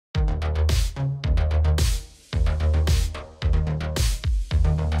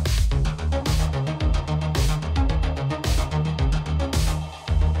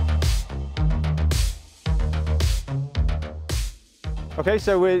Okay,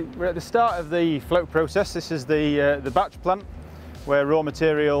 so we're at the start of the float process. This is the batch plant where raw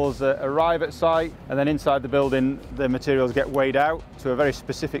materials arrive at site, and then inside the building the materials get weighed out to a very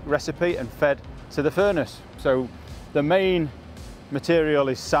specific recipe and fed to the furnace. So the main material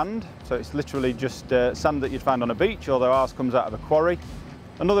is sand, so it's literally just sand that you'd find on a beach, although ours comes out of a quarry.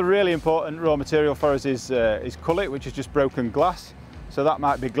 Another really important raw material for us is cullet, which is just broken glass. So that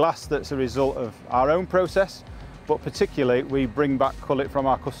might be glass that's a result of our own process, but particularly we bring back cullet from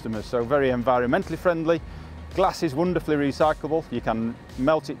our customers, so very environmentally friendly. Glass is wonderfully recyclable. You can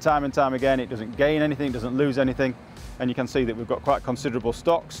melt it time and time again. It doesn't gain anything, it doesn't lose anything. And you can see that we've got quite considerable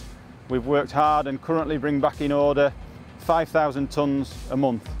stocks. We've worked hard and currently bring back in order 5,000 tons a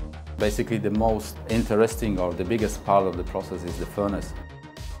month. Basically the most interesting or the biggest part of the process is the furnace.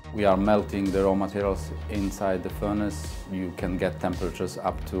 We are melting the raw materials inside the furnace. You can get temperatures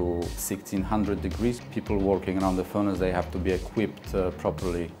up to 1600 degrees. People working around the furnace, they have to be equipped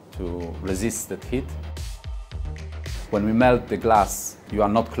properly to resist that heat. When we melt the glass, you are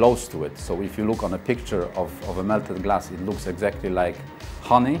not close to it. So if you look on a picture of a melted glass, it looks exactly like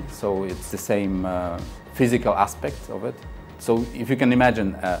honey. So it's the same physical aspect of it. So if you can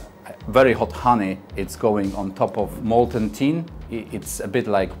imagine very hot honey, it's going on top of molten tin. It's a bit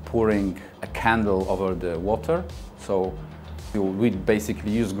like pouring a candle over the water. So we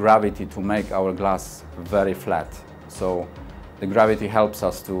basically use gravity to make our glass very flat. So the gravity helps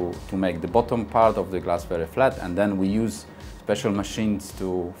us to make the bottom part of the glass very flat, and then we use special machines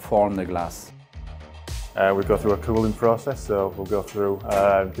to form the glass. We go through a cooling process, so we'll go through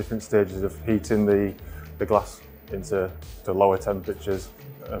different stages of heating the glass into lower temperatures,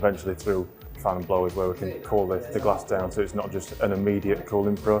 eventually through fan and blowers where we can cool the glass down so it's not just an immediate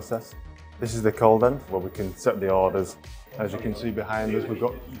cooling process. This is the cold end where we can set the orders. As you can see behind us, we've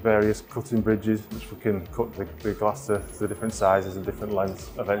got various cutting bridges which we can cut the glass to different sizes and different lengths,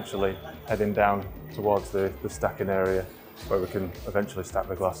 eventually heading down towards the stacking area where we can eventually stack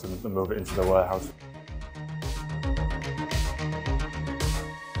the glass and move it into the warehouse.